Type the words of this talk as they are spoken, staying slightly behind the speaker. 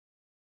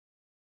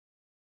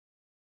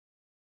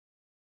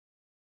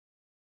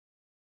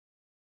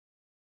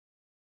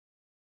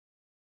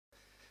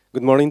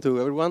Good morning to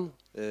everyone.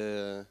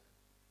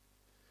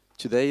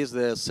 Today is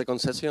the second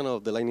session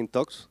of the Lightning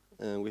Talks,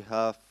 and we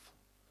have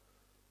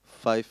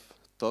 5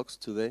 talks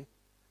today.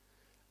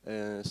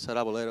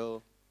 Sara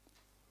Bolero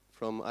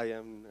from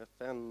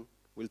IMFN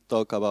will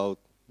talk about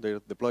their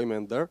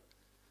deployment there.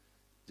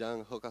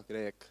 Jan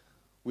Hokagrek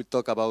will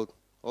talk about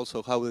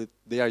also how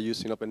they are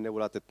using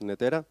OpenNebula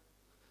Netera.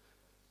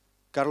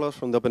 Carlos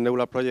from the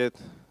OpenNebula project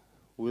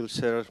will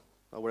share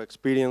our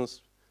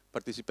experience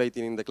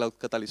participating in the Cloud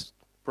Catalyst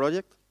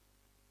project.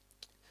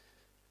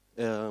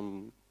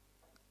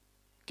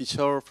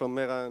 Kishore from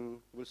Megan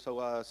will show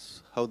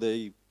us how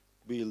they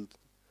build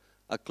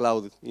a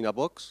cloud in a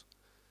box.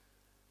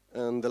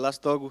 And the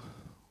last talk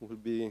will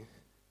be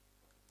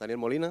Daniel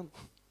Molina.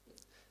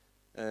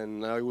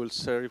 And I will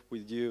share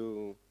with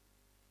you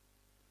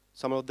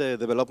some of the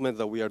development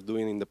that we are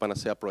doing in the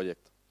Panacea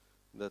project.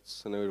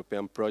 That's an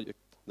European project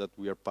that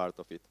we are part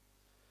of it.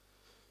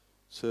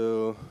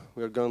 So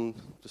we are going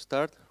to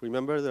start.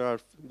 Remember,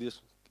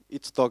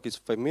 each talk is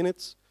 5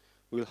 minutes.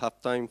 We'll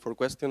have time for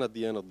questions at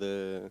the end of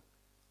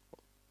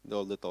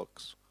all the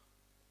talks.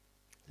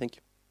 Thank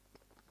you.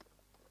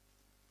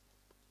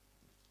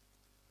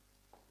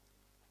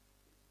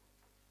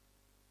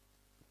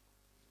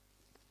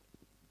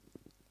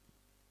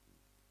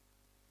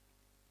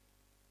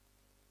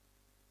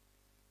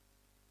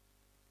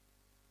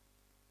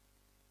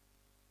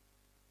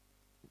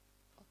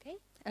 Okay,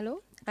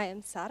 hello, I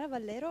am Sara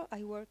Vallero.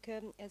 I work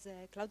as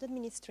a cloud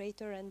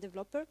administrator and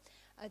developer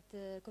at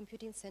the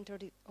computing center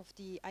of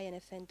the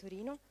INFN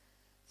Torino.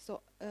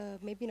 So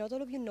maybe not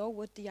all of you know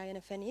what the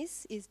INFN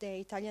is the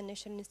Italian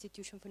National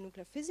Institution for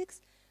Nuclear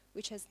Physics,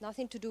 which has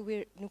nothing to do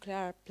with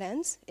nuclear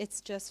plants.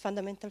 It's just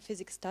fundamental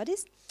physics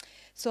studies.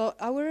 So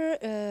our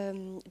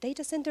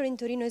data center in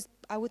Torino is,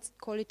 I would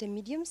call it a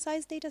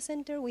medium-sized data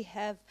center. We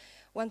have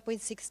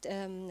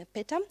 1.6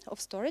 peta of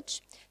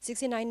storage,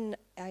 69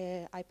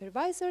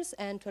 hypervisors,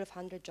 and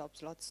 1,200 job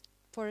slots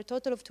for a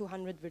total of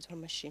 200 virtual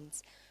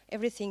machines.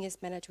 Everything is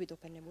managed with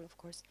OpenNebula, of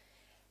course.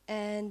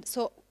 And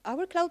so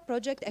our cloud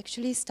project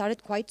actually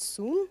started quite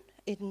soon.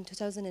 In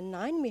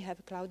 2009, we have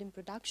a cloud in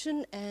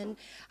production, and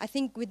I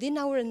think within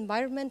our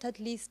environment, at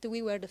least,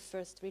 we were the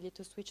first really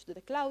to switch to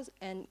the cloud.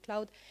 And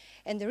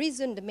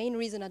the main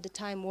reason at the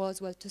time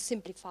was, well, to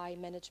simplify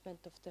management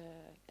of the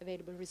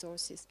available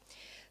resources.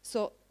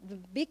 So the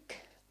big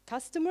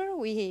customer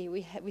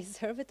we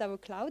serve at our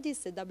cloud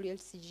is the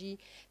WLCG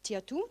Tier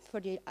 2 for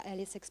the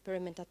ALICE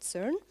experiment at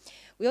CERN.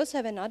 We also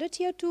have another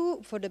Tier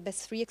 2 for the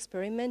BESS-free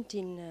experiment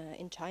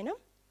in China.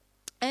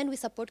 And we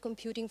support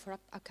computing for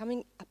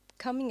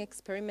upcoming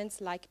experiments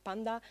like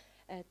PANDA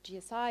at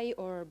GSI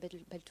or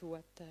BEL2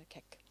 at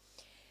Keck.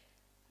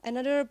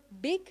 Another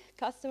big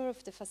customer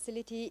of the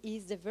facility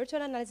is the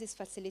virtual analysis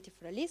facility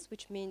for ALICE,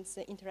 which means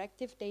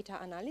interactive data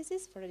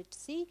analysis for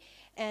HC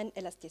and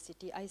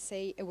elasticity. I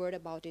say a word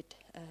about it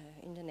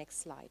in the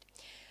next slide.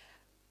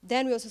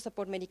 Then we also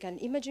support medical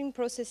imaging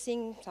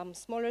processing, some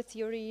smaller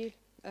theory,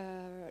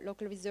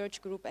 local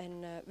research group,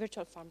 and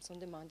virtual farms on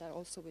demand.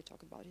 Also we'll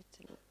talk about it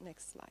in the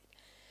next slide.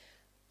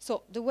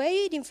 So the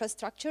way the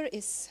infrastructure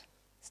is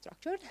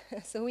structured,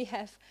 so we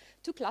have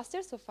 2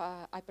 clusters of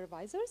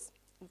hypervisors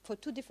for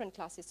 2 different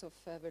classes of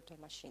virtual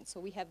machines.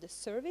 So we have the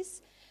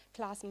service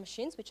class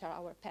machines, which are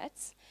our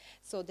pets.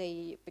 So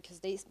because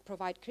they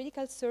provide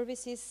critical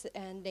services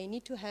and they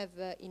need to have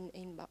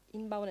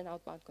inbound and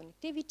outbound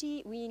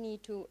connectivity, we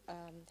need to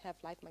have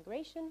live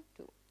migration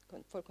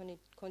for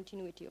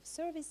continuity of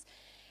service.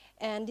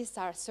 And these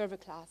are server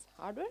class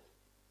hardware.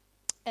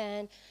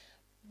 And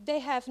they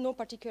have no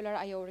particular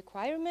I/O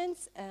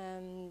requirements.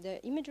 The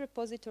image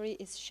repository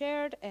is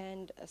shared,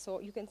 and so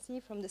you can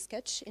see from the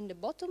sketch in the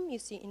bottom, you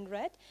see in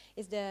red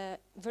is the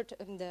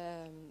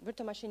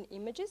virtual machine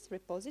images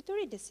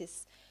repository. This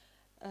is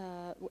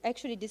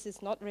actually this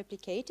is not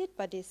replicated,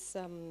 but it's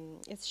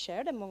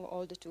shared among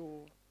all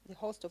the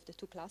hosts of the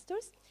 2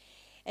 clusters.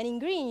 And in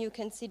green, you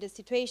can see the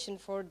situation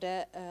for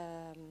the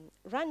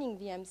running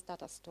VMs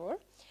data store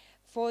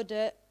for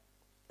the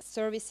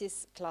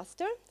services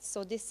cluster.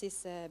 So this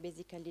is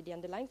basically the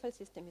underlying file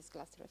system is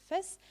cluster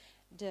FS.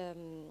 The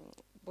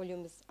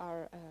volumes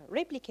are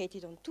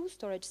replicated on 2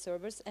 storage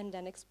servers and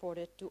then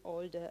exported to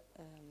all the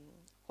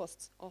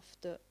hosts of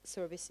the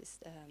services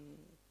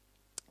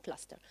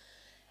cluster.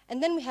 And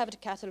then we have the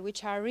cattle,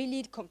 which are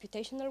really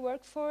computational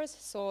workforce.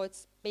 So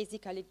it's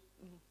basically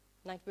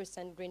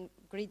 90%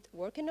 grid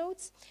worker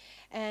nodes.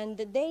 And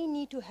they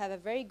need to have a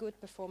very good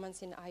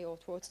performance in I/O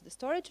towards the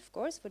storage, of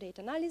course, for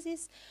data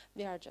analysis.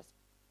 They are just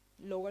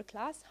lower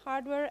class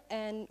hardware,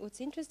 and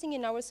what's interesting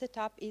in our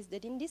setup is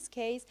that in this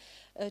case,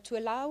 to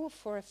allow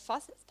for a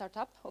fast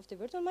startup of the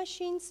virtual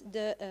machines,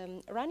 the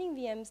running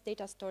VM's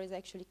data store is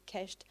actually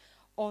cached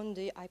on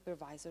the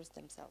hypervisors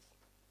themselves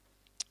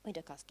with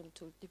a custom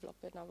tool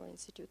developed in our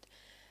institute.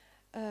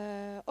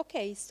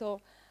 Okay,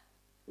 so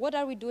what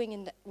are we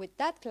doing with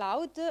that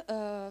cloud?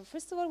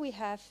 First of all, we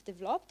have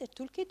developed a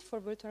toolkit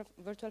for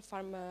virtual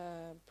farm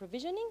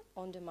provisioning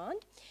on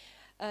demand.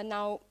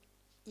 Now,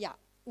 yeah,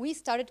 we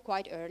started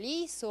quite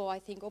early, so I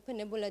think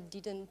OpenNebula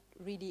didn't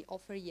really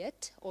offer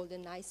yet all the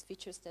nice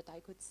features that I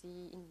could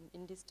see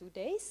in these 2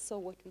 days. So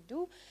what we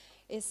do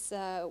is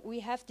we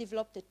have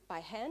developed it by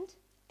hand,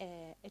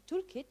 a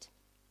toolkit,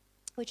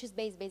 which is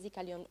based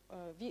basically on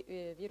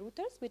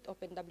vRouters with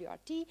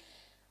OpenWRT.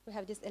 We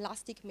have this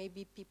elastic,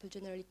 maybe people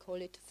generally call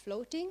it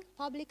floating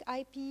public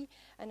IP.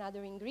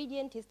 Another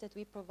ingredient is that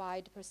we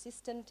provide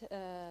persistent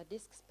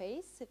disk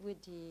space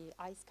with the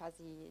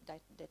iSCSI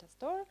data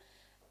store,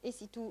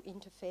 EC2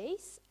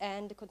 interface,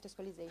 and the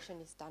contextualization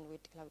is done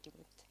with Cloud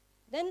Init.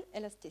 Then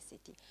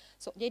elasticity.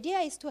 So the idea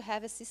is to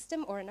have a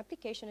system or an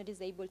application that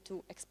is able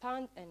to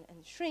expand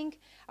and shrink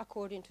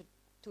according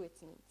to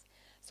its needs.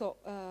 So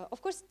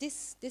of course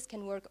this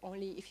can work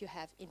only if you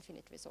have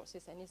infinite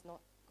resources, and it's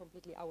not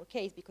completely our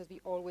case because we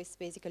always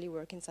basically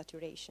work in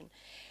saturation.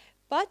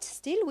 But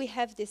still we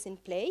have this in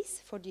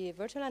place for the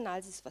virtual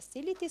analysis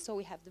facility. So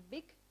we have the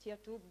big tier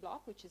 2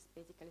 block, which is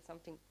basically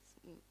something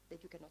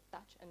that you cannot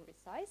touch and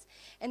resize.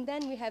 And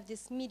then we have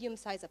this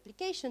medium-sized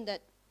application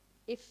that,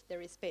 if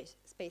there is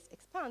space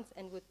expands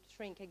and would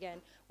shrink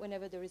again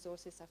whenever the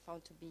resources are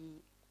found to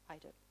be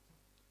idle.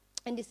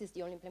 And this is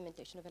the only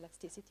implementation of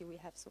elasticity we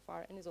have so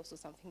far, and is also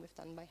something we've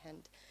done by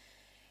hand.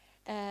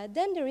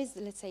 Then there is,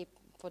 let's say,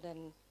 for the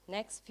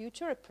next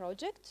future, a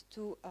project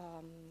to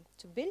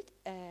build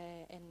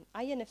an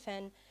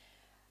INFN,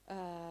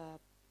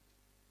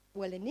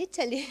 well, in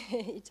Italy,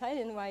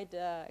 Italian-wide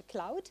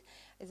cloud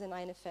is an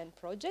INFN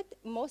project.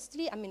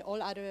 Mostly, I mean,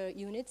 all other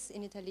units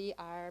in Italy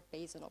are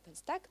based on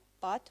OpenStack,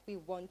 but we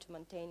want to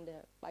maintain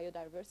the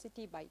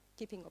biodiversity by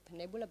keeping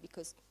OpenNebula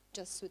because it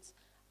just suits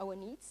our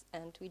needs,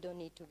 and we don't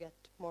need to get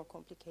more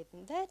complicated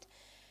than that.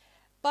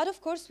 But of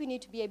course, we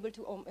need to be able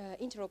to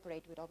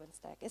interoperate with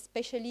OpenStack,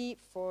 especially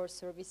for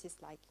services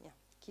like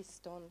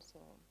Keystone. So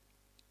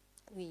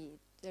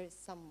there is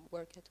some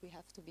work that we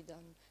have to be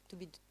done,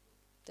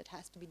 that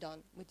has to be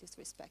done with this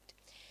respect.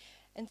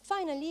 And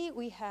finally,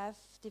 we have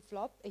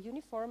developed a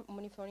uniform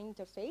monitoring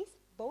interface,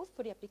 both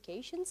for the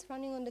applications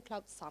running on the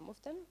cloud, some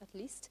of them at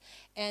least,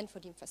 and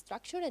for the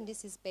infrastructure. And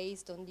this is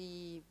based on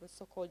the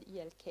so-called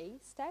ELK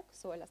stack,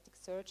 so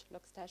Elasticsearch,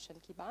 Logstash, and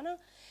Kibana.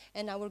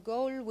 And our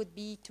goal would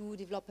be to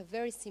develop a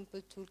very simple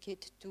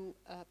toolkit to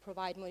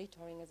provide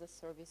monitoring as a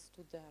service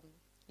to the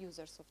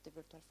users of the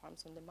virtual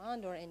farms on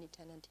demand or any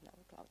tenant in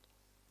our cloud.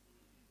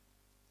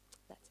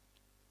 That's it.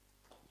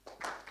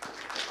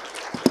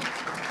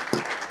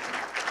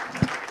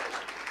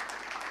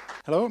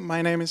 Hello,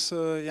 my name is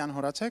Jan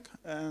Horacek,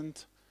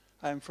 and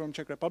I'm from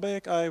Czech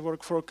Republic. I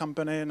work for a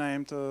company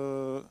named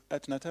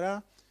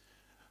NETWAYS.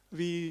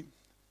 We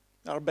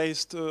are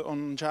based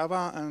on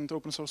Java and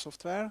open source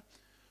software.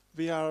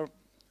 We are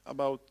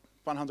about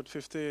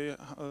 150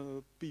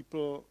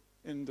 people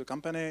in the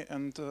company,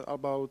 and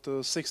about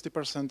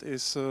 60%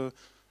 is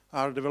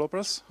our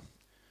developers.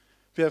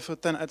 We have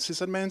 10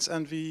 sysadmins,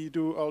 and we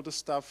do all the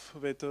stuff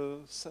with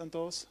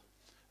CentOS.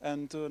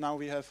 And now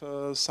we have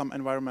some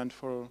environment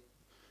for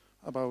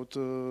about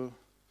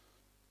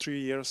 3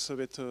 years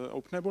with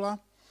OpenNebula.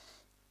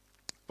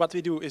 What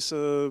we do is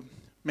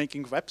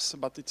making webs,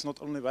 but it's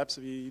not only webs.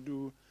 We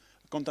do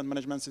a content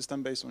management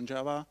system based on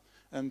Java,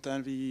 and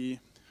then we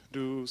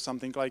do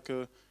something like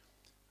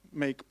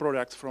make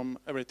product from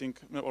everything,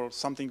 or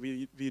something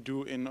we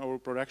do in our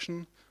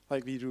production.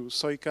 Like we do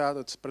Soika,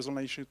 that's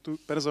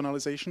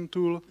personalization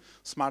tool.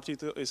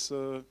 SmartMeter is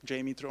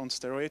JMeter on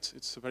steroids.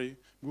 It's very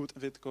good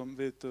with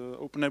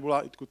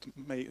OpenNebula. It could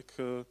make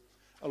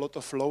a lot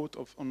of load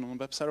on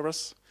web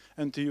servers,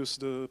 and to use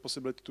the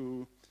possibility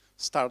to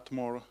start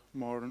more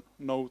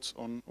nodes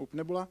on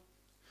OpenNebula.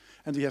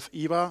 And we have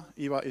EVA.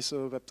 EVA is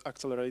a web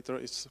accelerator.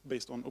 It's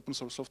based on open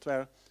source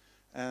software,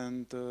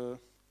 and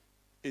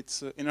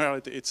it's in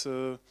reality it's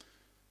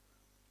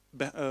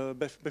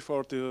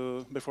before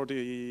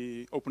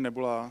the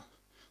OpenNebula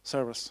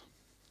servers.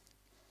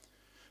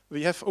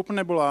 We have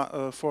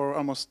OpenNebula for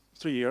almost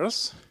 3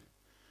 years.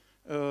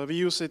 We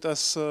use it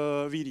as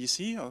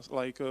VDC,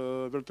 like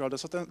a virtual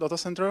data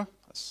center,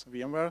 as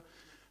VMware,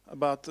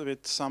 but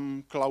with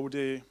some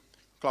cloudy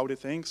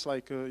things,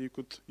 like you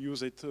could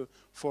use it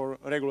for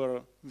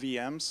regular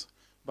VMs,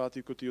 but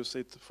you could use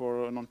it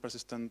for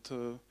non-persistent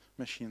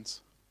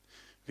machines.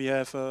 We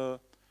have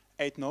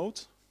 8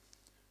 nodes.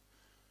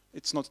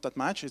 It's not that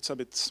much. It's a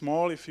bit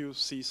small. If you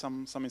see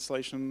some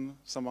installation,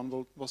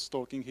 someone was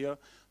talking here,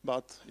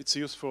 but it's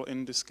useful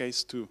in this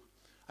case too.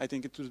 I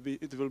think it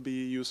will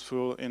be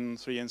useful in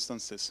 3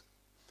 instances.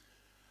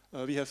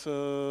 We have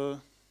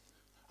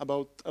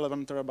about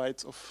 11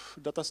 terabytes of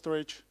data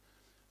storage,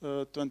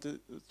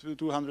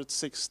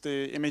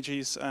 260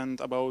 images, and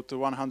about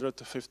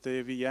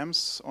 150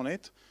 VMs on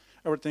it.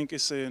 Everything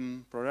is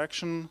in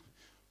production.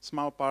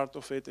 Small part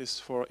of it is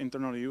for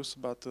internal use,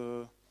 but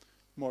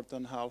more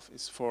than half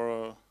is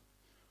for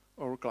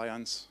our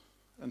clients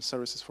and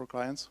services for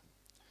clients.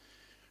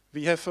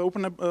 We have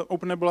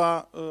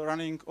OpenNebula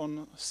running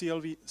on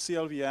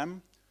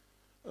CLVM.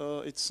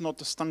 It's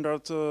not a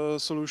standard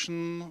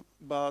solution,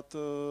 but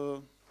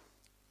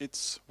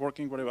it's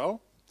working very well.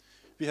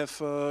 We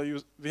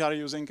are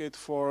using it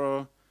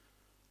for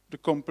the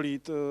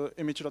complete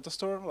image data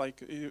store.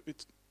 Like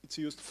it's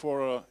used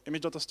for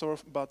image data store,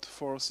 but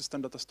for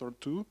system data store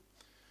too.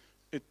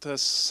 It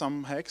has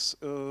some hacks.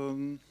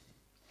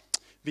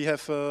 We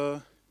have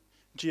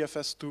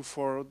GFS2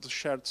 for the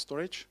shared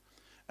storage,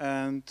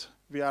 and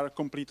we are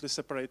completely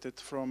separated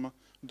from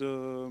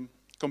the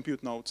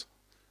compute nodes.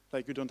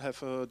 Like we don't have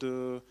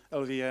the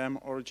LVM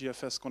or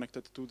GFS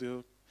connected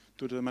to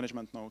the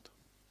management node.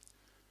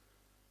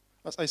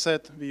 As I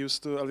said, we use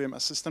the LVM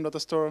as system data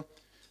store.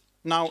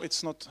 Now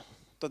it's not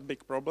that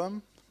big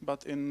problem,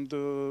 but in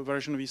the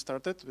version we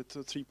started with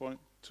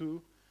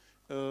 3.2,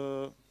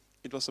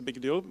 it was a big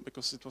deal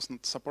because it was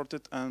not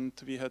supported, and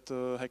we had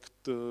to hack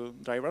the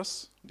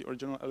drivers, the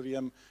original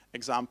LVM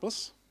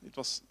examples. It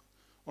was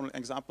only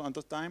example at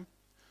the time.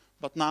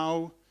 But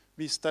now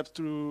we stepped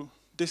through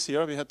this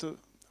year. We had to,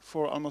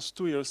 for almost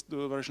 2 years,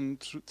 the version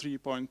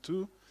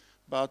 3.2.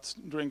 But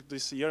during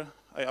this year,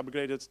 I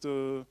upgraded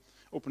the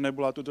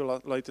OpenNebula to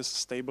the latest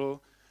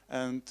stable,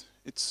 and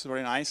it's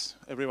very nice.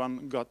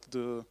 Everyone got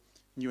the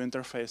new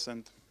interface,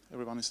 and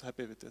everyone is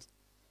happy with it.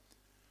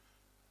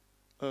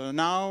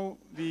 Now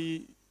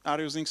we are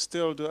using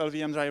still the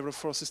LVM driver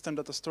for system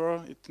data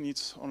store. It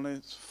needs only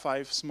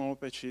 5 small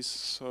patches,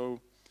 so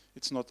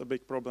it's not a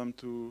big problem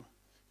to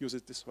use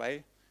it this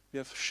way. We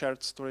have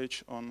shared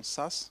storage on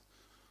SAS,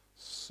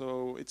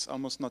 so it's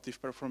almost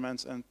native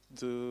performance, and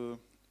the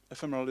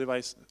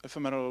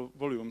ephemeral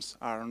volumes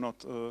are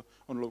not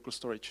on local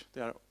storage.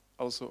 They are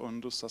also on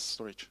the SAS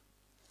storage.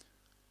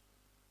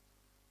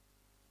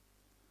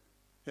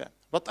 Yeah,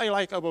 what I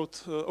like about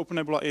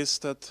OpenNebula is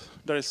that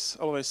there is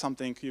always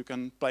something you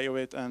can play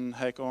with and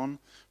hack on,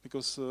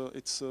 because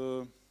it's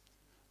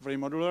very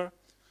modular.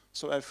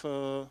 So I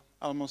have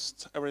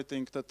almost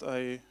everything that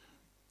I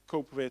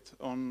cope with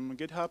on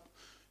GitHub.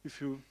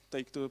 If you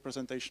take the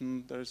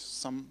presentation, there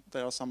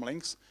are some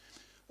links.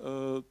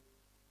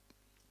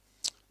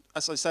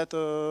 As I said,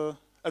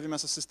 LVM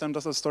as a system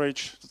data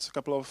storage, it's a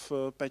couple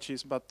of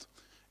patches, but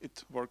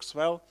it works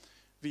well.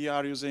 We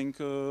are using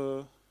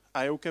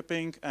I/O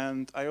capping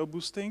and I/O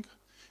boosting.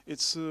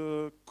 It's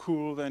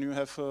cool when you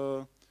have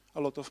a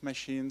lot of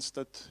machines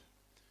that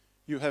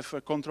you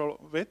have control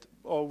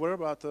over,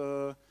 but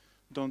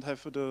don't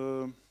have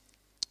the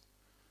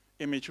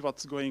image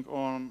what's going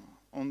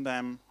on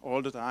them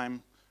all the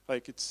time.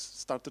 Like it's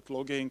started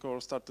logging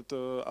or started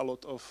a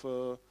lot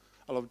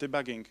of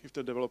debugging if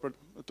the developer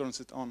turns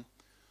it on.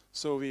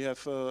 So we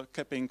have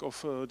capping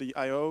of the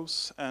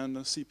I/Os and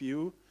the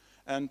CPU,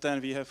 and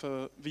then we have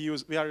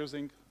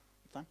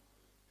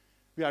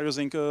we are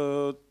using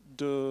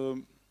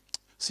the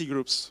C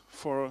groups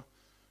for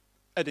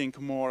adding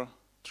more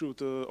through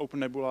the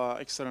OpenNebula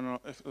external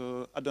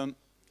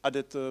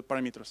added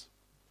parameters.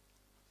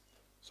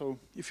 So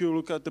if you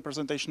look at the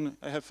presentation,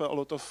 I have a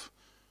lot of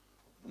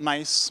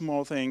nice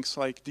small things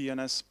like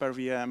DNS per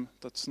VM.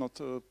 That's not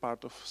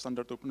part of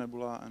standard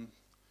OpenNebula, and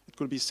it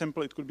could be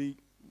simple, it could be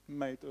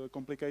made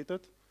complicated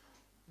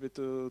with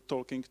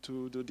talking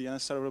to the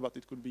DNS server, but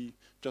it could be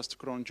just a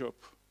cron job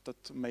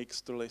that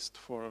makes the list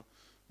for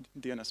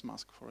DNS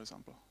mask, for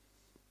example.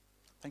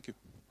 Thank you.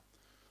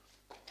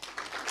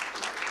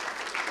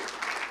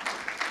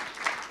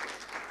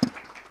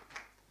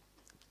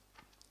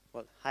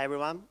 Well, hi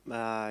everyone.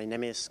 My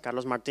name is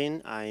Carlos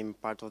Martin. I'm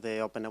part of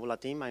the OpenNebula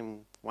team.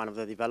 I'm one of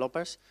the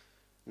developers.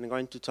 I'm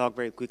going to talk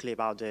very quickly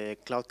about the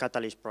Cloud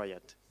Catalyst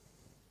project.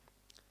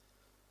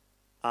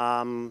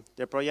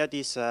 The project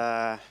is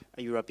a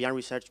European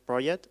research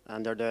project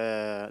under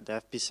the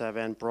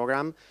FP7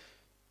 program.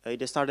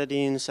 It started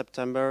in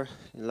September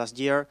last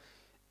year,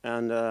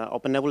 and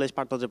OpenNebula is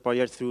part of the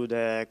project through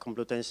the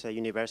Complutense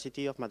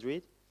University of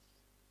Madrid.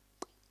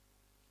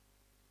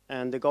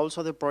 And the goals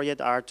of the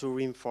project are to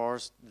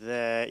reinforce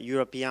the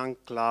European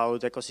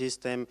cloud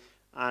ecosystem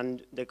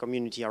and the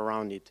community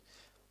around it.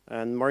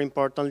 And more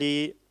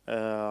importantly,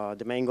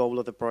 the main goal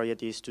of the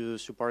project is to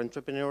support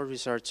entrepreneurs,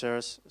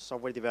 researchers,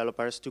 software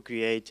developers to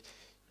create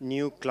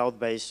new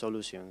cloud-based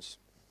solutions.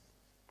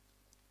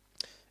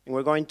 And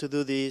we're going to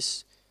do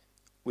this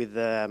with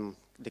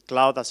the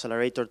Cloud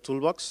Accelerator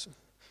Toolbox.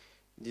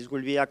 This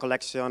will be a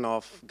collection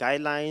of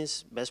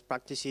guidelines, best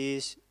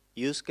practices,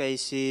 use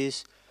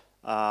cases,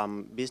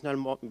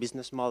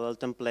 business model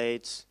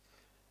templates,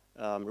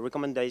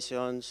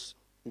 recommendations.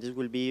 This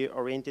will be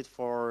oriented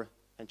for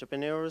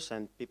entrepreneurs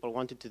and people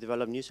wanting to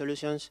develop new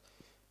solutions,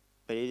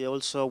 but it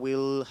also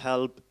will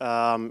help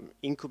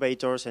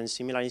incubators and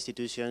similar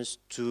institutions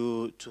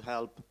to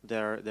help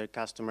their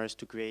customers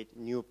to create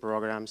new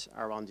programs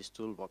around this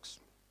toolbox.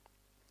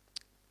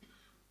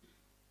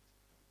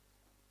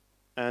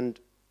 And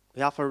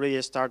we have already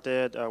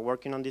started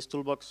working on this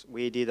toolbox.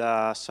 We did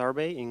a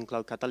survey in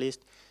Cloud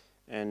Catalyst,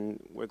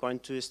 and we're going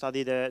to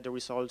study the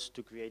results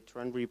to create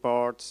trend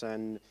reports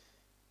and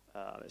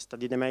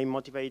study the main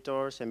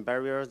motivators and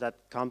barriers that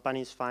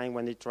companies find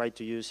when they try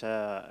to use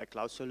a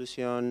cloud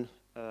solution,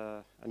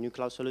 a new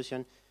cloud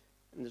solution.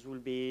 And this will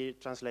be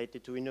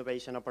translated to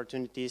innovation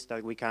opportunities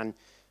that we can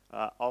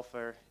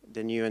offer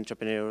the new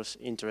entrepreneurs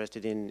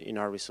interested in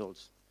our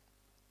results.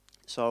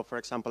 So for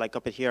example, I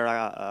copied here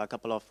a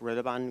couple of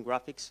relevant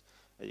graphics.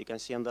 You can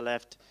see on the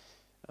left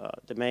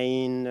the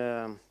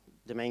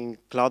main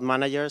cloud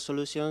manager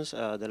solutions,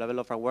 the level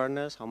of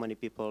awareness, how many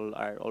people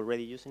are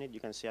already using it.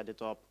 You can see at the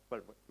top, well,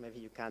 maybe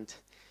you can't,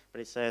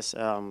 but it says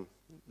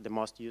the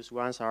most used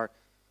ones are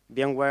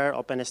VMware,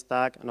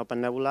 OpenStack, and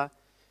OpenNebula.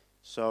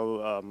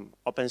 So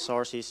open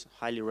source is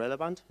highly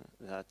relevant.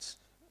 That's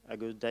a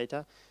good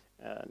data.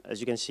 As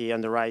you can see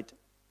on the right,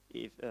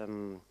 if,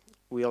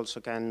 we also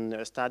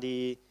can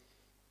study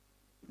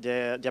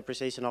the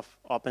appreciation of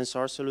open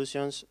source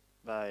solutions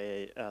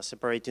by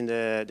separating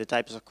the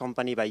types of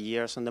company by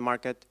years on the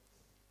market.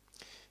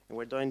 And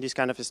we're doing this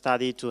kind of a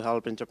study to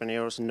help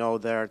entrepreneurs know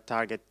their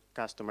target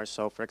customers.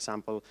 So for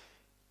example,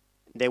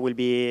 they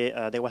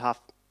will have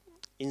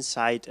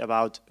insight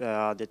about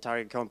the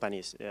target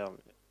companies.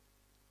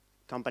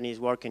 Companies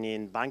working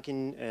in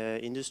banking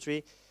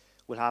industry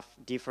will have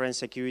different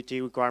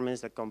security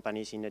requirements than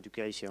companies in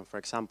education, for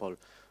example.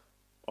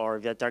 Or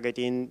if they're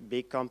targeting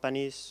big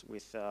companies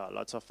with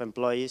lots of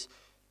employees,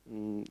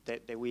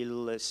 they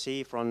will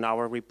see from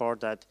our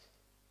report that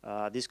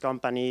these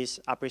companies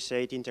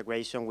appreciate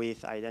integration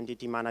with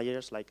identity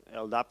managers like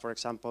LDAP, for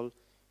example.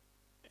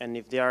 And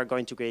if they are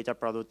going to create a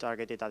product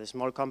targeted at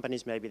small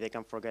companies, maybe they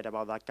can forget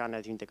about that kind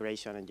of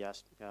integration and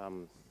just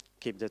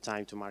keep the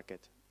time to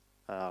market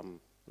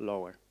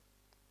lower.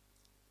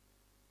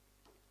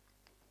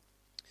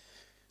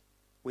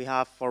 We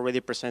have already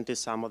presented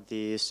some of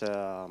these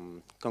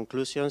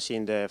conclusions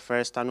in the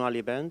first annual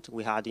event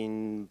we had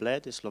in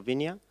Bled,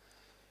 Slovenia.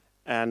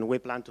 And we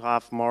plan to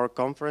have more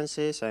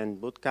conferences and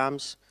boot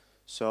camps.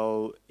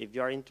 So if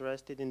you are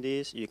interested in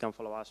this, you can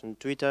follow us on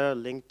Twitter,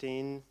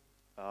 LinkedIn.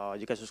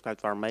 You can subscribe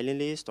to our mailing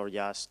list or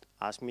just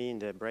ask me in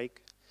the break.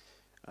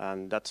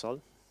 And that's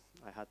all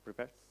I had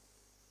prepared.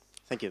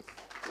 Thank you.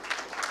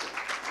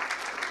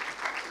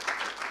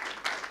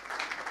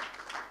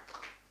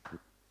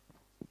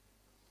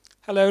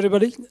 Hello,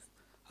 everybody.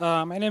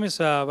 My name is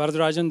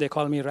Varadarajan. They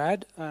call me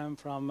Rad. I'm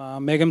from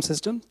Megam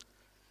Systems.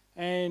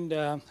 And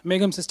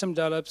Megam Systems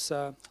develops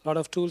a lot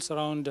of tools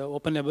around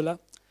OpenNebula.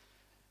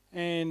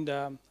 And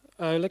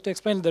I'd like to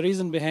explain the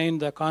reason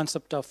behind the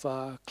concept of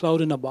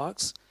cloud in a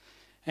box.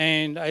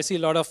 And I see a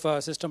lot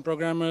of system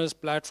programmers,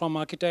 platform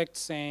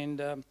architects, and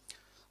a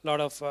lot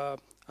of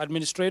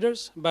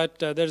administrators. But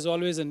there's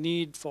always a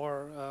need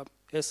for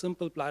a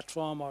simple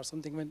platform or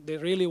something when they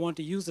really want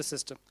to use the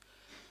system.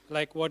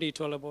 Like what you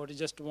told about, you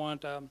just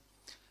want a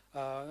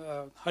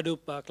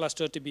Hadoop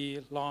cluster to be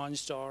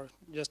launched or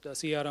just a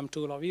CRM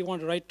tool, or we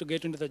want to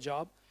get into the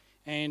job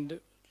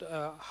and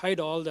hide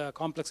all the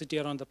complexity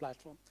around the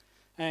platform.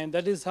 And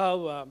that is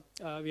how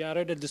we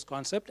arrived at this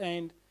concept.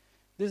 And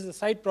this is a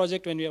side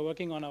project when we are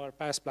working on our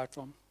PaaS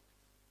platform.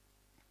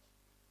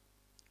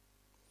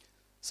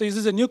 So is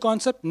this a new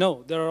concept?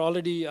 No, there are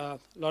already a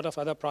lot of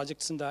other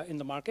projects in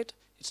the market.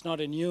 It's not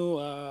a new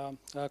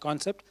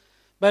concept.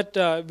 But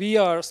we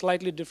are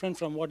slightly different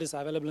from what is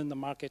available in the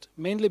market,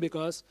 mainly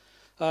because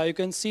you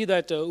can see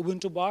that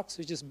Ubuntu box,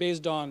 which is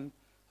based on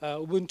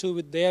Ubuntu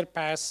with their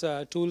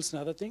PaaS tools and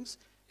other things,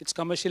 it's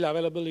commercially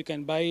available. You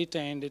can buy it,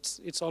 and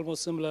it's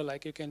almost similar.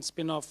 Like you can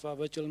spin off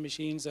virtual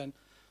machines and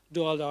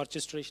do all the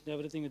orchestration,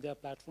 everything with their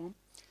platform.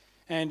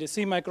 And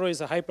C-Micro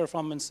is a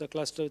high-performance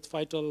cluster with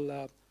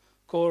Vital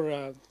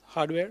core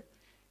hardware.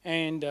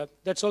 And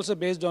that's also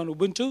based on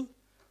Ubuntu,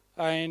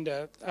 and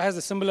has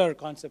a similar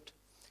concept.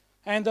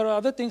 And there are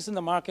other things in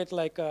the market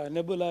like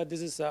Nebula. This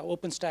is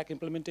OpenStack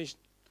implementation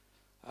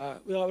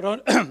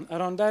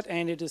around that,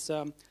 and it is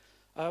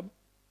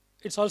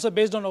it's also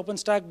based on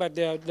OpenStack, but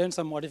they have done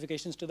some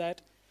modifications to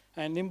that.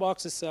 And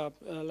Nimbox is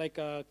like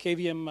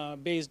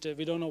KVM based.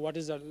 We don't know what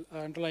is the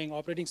underlying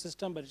operating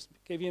system, but it's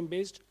KVM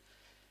based.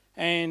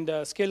 And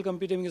Scale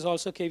Computing is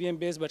also KVM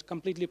based, but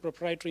completely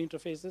proprietary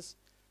interfaces.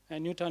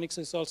 And Nutanix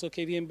is also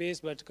KVM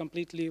based, but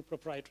completely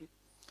proprietary.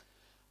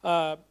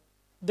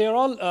 They're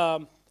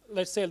all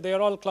let's say they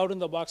are all cloud in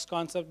the box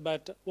concept,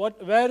 but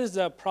where is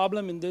the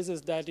problem in this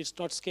is that it's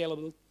not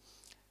scalable.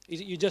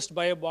 You just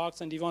buy a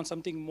box and you want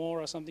something more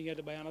or something, you have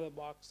to buy another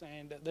box,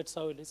 and that's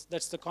how it is.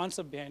 That's the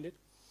concept behind it.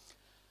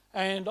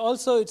 And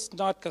also it's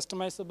not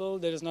customizable.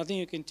 There is nothing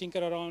you can tinker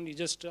around. You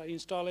just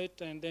install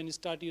it and then you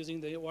start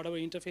using whatever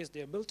interface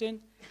they have built in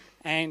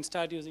and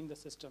start using the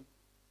system.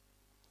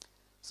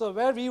 So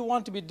where we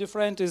want to be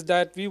different is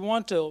that we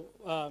want to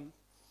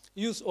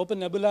use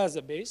OpenNebula as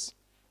a base.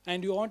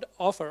 And you want to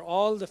offer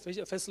all the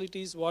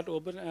facilities what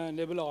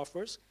OpenNebula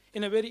offers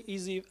in a very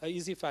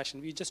easy fashion.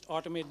 We just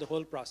automate the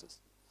whole process.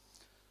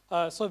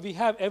 So we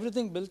have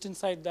everything built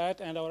inside that,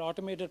 and our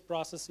automated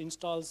process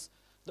installs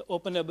the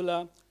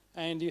OpenNebula,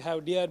 and you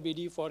have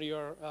DRBD for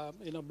your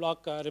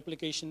block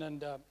replication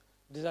and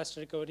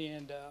disaster recovery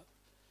and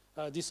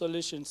these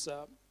solutions.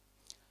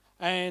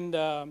 And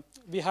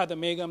we have the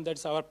Megam,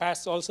 that's our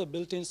PaaS also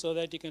built in so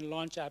that you can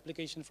launch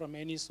application from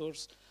any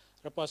source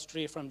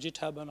repository from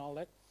GitHub and all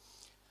that.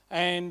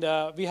 And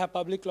we have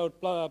public cloud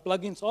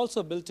plugins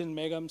also built in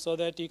Megam so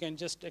that you can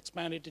just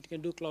expand it. It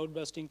can do cloud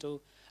busting to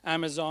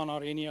Amazon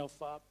or any of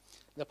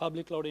the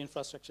public cloud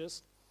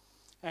infrastructures.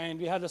 and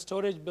we have the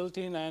storage built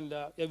in and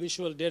a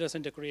visual data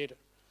center creator.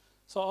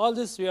 So all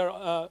this we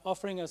are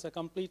offering as a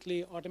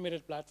completely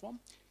automated platform.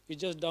 You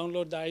just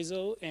download the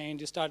ISO and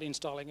you start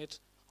installing it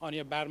on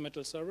your bare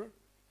metal server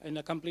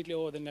and completely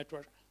over the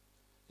network.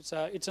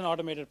 It's an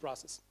automated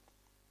process.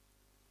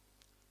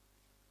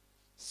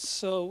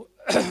 So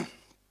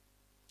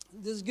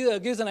this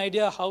gives an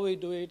idea how we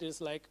do it.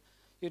 Is like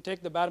you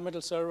take the bare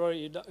metal server,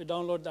 you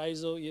download the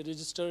ISO, you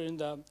register in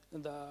the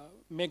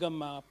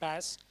Megam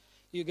pass,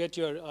 you get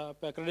your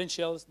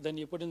credentials, then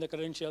you put in the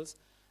credentials,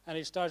 and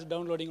it starts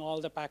downloading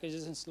all the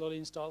packages and slowly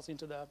installs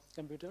into the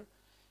computer,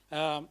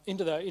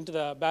 into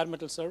the bare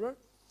metal server.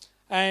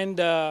 And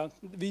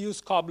we use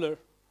Cobbler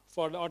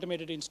for the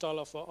automated install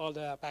of all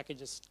the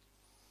packages.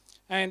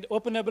 And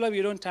OpenNebula,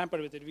 we don't tamper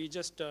with it. We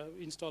just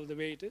install the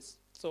way it is.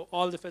 So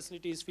all the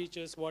facilities,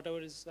 features,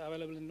 whatever is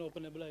available in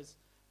OpenNebula is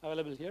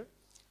available here.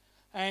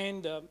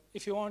 And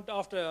if you want,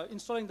 after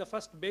installing the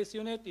first base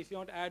unit, if you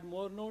want to add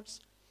more nodes,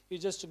 you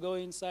just go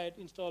inside,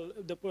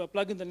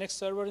 plug in the next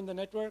server in the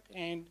network,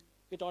 and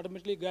it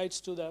automatically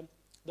guides to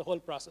the whole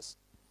process.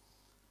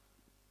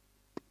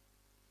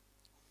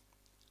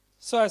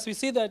 So as we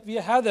see that we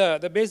have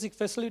the basic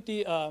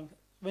facility,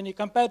 when you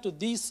compare to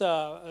these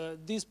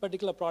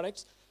particular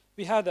products,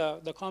 we have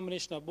the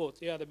combination of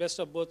both. We have the best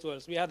of both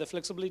worlds. We have the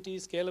flexibility,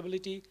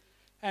 scalability,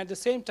 and at the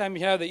same time, we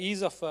have the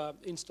ease of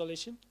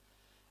installation.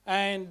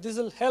 And this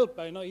will help,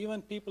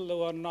 even people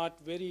who are not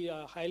very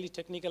highly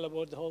technical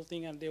about the whole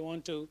thing and they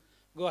want to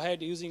go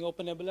ahead using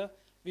OpenNebula,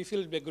 we feel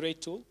it will be a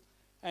great tool.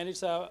 And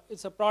it's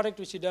a product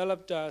which we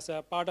developed as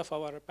a part of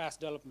our past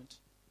development.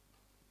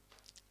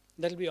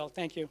 That'll be all.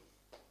 Thank you.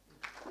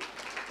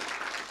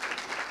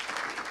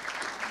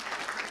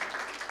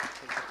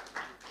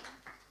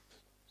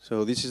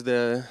 So this is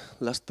the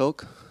last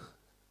talk.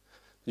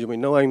 You may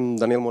know I'm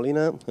Daniel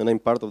Molina, and I'm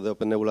part of the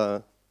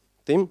OpenNebula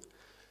team.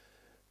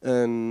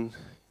 And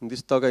in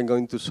this talk, I'm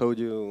going to show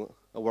you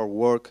our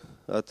work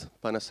at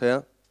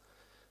Panacea.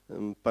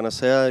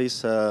 Panacea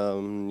is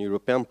an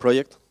European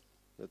project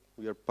that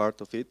we are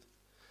part of it.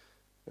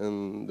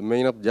 And the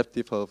main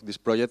objective of this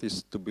project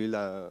is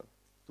to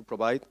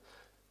provide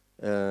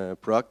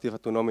proactive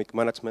autonomic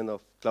management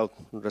of cloud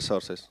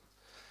resources.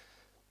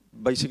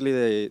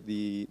 Basically,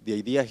 the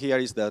idea here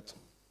is that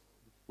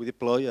we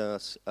deploy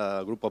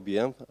a group of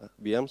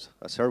VMs,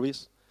 a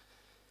service,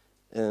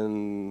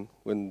 and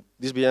when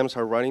these VMs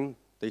are running,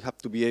 they have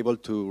to be able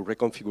to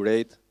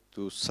reconfigure,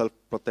 to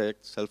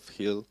self-protect,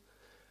 self-heal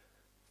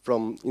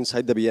from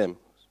inside the VM.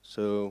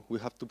 So we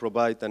have to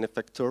provide an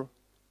effector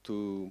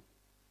to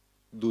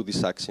do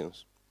these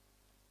actions.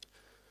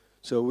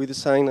 So we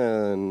designed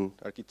an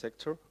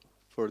architecture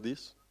for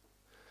this.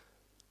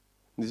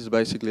 This is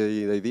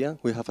basically the idea.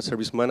 We have a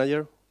service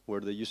manager where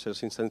the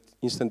users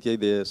instantiate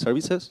the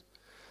services.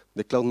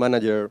 The cloud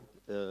manager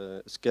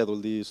schedule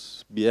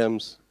these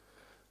VMs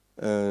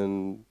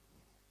and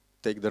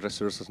take the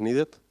resources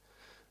needed.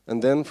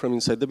 And then from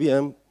inside the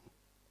VM,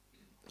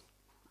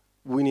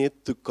 we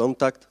need to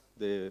contact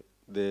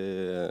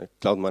the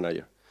cloud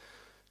manager.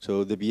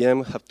 So the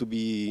VM have to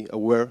be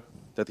aware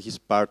that he's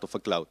part of a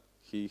cloud.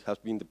 He has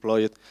been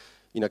deployed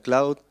in a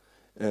cloud,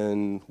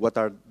 and what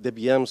are the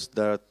VMs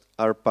that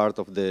are part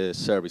of the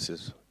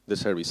services, the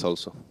service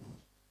also.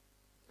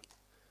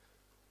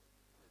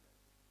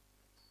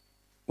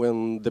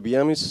 When the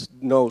VM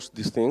knows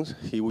these things,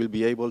 he will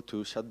be able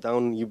to shut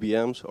down new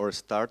VMs or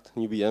start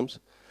new VMs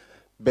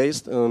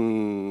based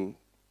on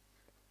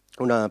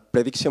a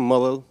prediction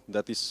model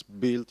that is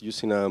built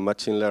using a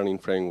machine learning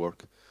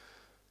framework.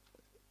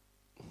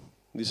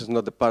 This is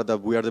not the part that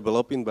we are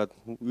developing, but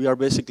we are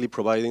basically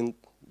providing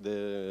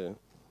the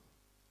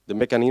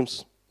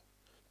mechanisms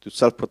to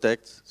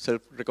self-protect,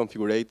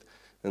 self-reconfigure,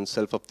 and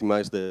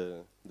self-optimize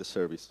the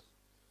service.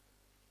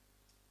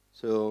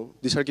 So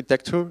this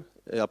architecture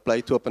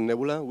applied to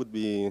OpenNebula would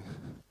be,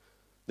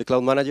 the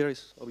cloud manager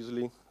is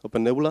obviously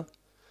OpenNebula.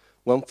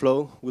 One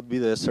flow would be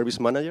the service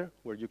manager,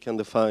 where you can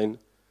define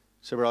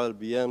several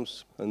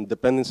VMs and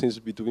dependencies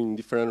between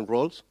different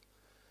roles.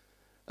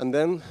 And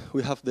then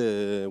we have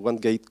the one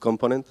gate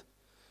component.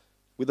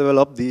 We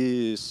developed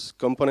this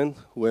component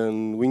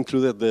when we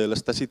included the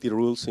elasticity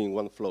rules in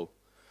one flow.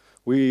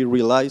 We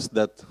realized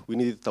that we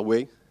needed a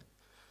way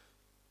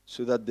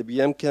so that the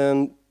VM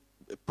can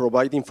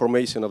provide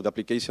information of the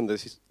application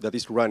that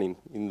is running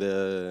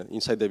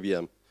inside the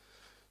VM.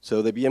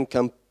 So the VM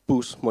can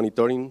push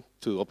monitoring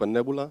to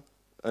OpenNebula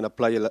and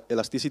apply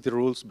elasticity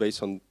rules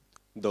based on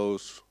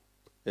those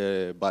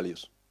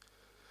values.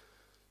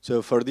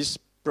 So for this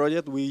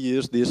project, we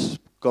used this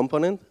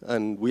component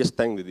and we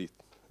extended it.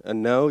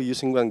 And now,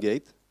 using one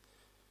gate,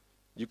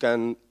 you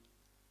can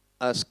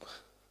ask,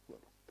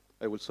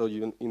 I will show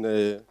you in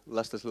the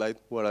last slide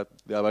what are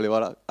the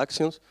available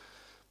actions,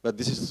 but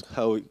this is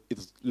how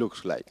it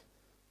looks like.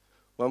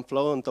 One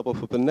flow on top of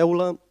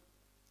OpenNebula,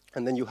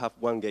 and then you have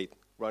one gate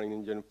running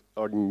in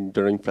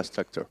your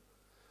infrastructure.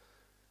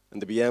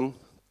 And the VM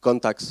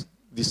contacts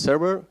this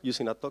server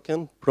using a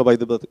token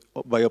provided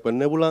by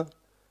OpenNebula,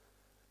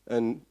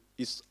 and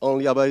is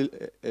only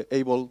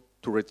able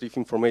to retrieve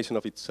information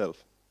of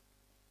itself.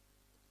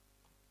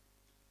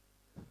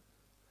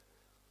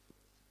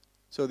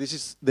 So this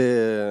is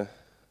the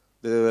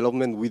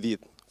development we did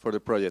for the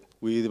project.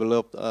 We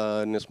developed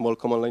a small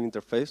command line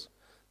interface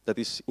that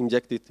is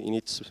injected in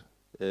its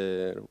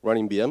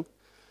running VM.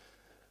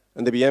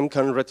 And the VM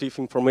can retrieve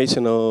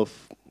information of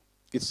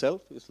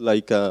itself. It's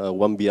like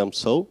one VM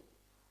saw.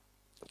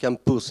 Can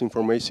push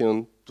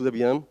information to the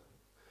VM.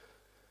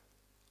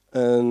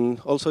 And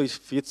also,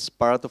 if it's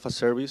part of a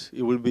service,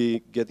 it will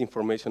get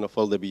information of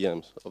all the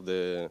VMs of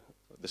the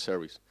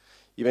service.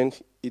 Even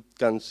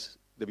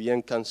the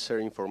VM can share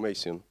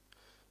information.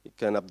 It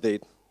can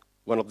update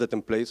one of the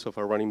templates of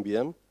a running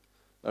VM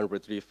and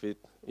retrieve it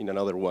in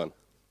another one.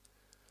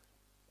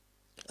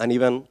 And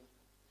even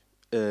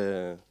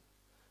the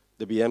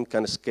VM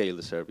can scale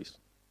the service.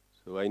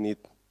 So I need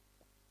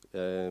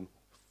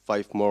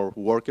 5 more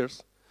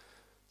workers,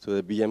 so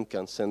the VM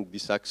can send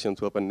this action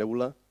to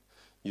OpenNebula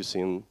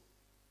using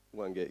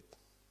one gate.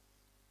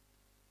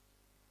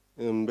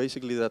 And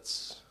basically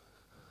that's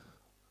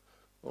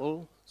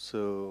all.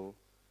 So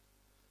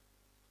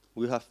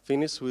we have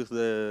finished with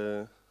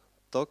the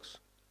talks.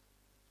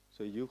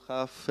 So you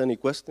have any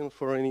questions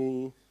for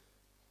any?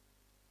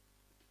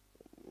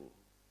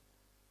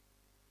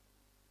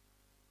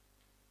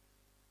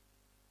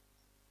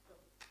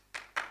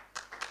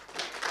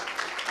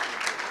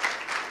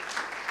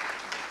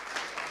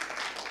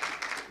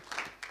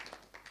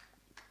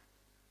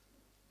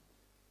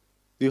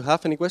 Do you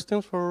have any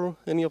questions for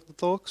any of the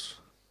talks?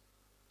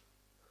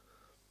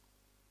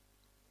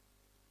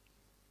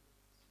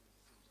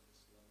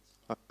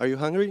 Are you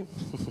hungry?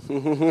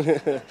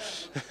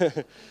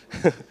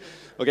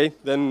 Okay,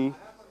 then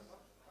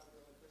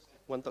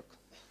one talk.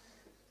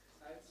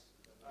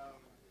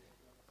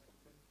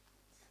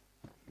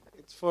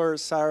 It's for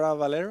Sara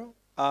Valero.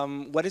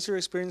 What is your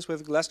experience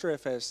with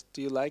GlusterFS?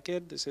 Do you like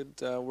it? Is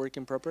it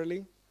working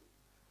properly?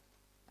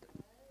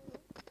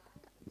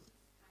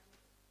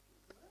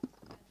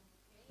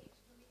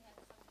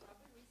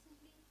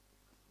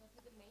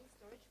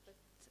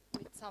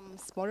 Some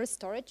smaller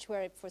storage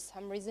where for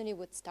some reason it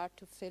would start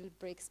to fill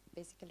bricks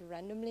basically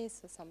randomly.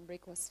 So some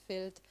brick was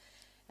filled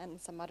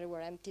and some other were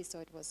empty, so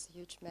it was a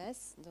huge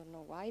mess. Don't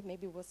know why.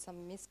 Maybe it was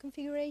some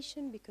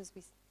misconfiguration because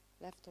we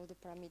left all the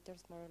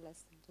parameters more or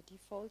less in the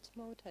default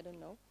mode. I don't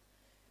know.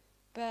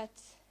 But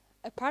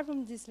apart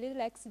from these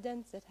little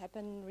accidents that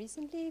happened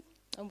recently,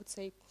 I would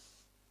say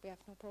we have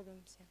no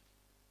problems here.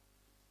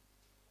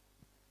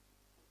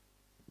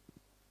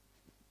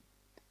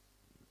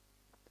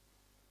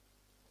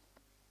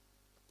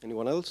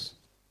 Anyone else?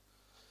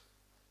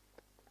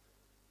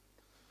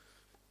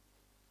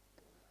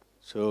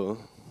 So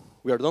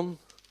we are done.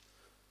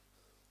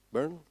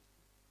 Burn.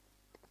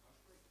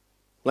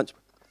 Lunch.